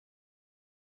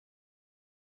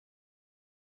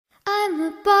I'm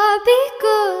a Barbie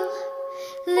girl,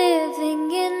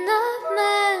 living in a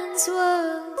man's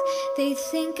world. They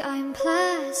think I'm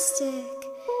plastic,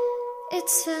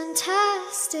 it's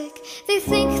fantastic. They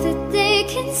think that they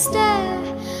can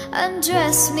stare and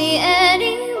dress me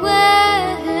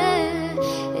anywhere.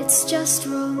 It's just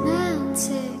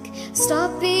romantic,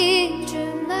 stop being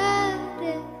dramatic.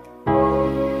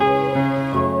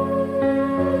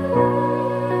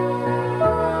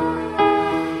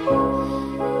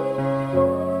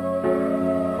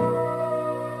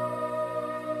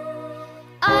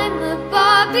 I'm a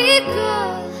Barbie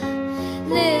girl,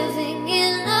 living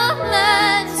in a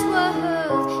man's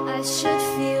world. I should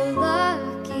feel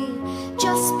lucky,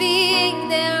 just being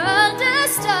their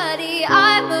understudy.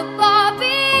 I'm a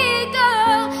Barbie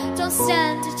girl, don't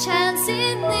stand a chance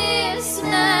in this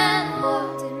man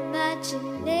world.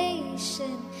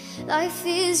 Imagination, life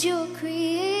is your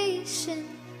creation.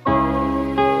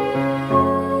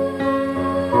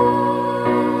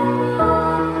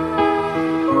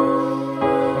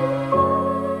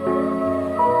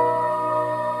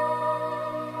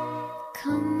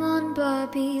 Come on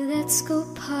Barbie, let's go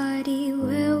party,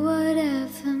 wear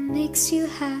whatever makes you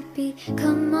happy.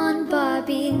 Come on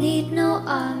Barbie, need no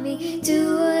army,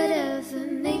 do whatever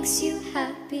makes you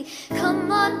happy.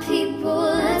 Come on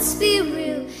people, let's be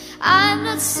real, I'm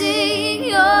not saying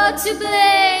you're to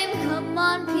blame. Come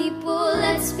on people,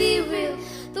 let's be real,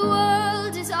 the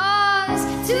world is ours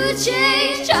to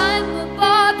change. I'm a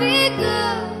Barbie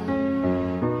girl,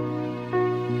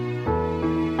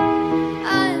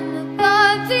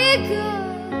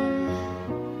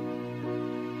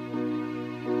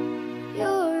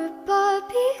 you're a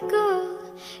Barbie girl.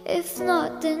 If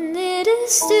not, then it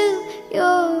is still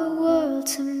your world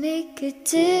to make a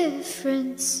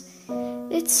difference.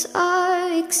 It's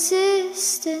our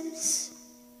existence.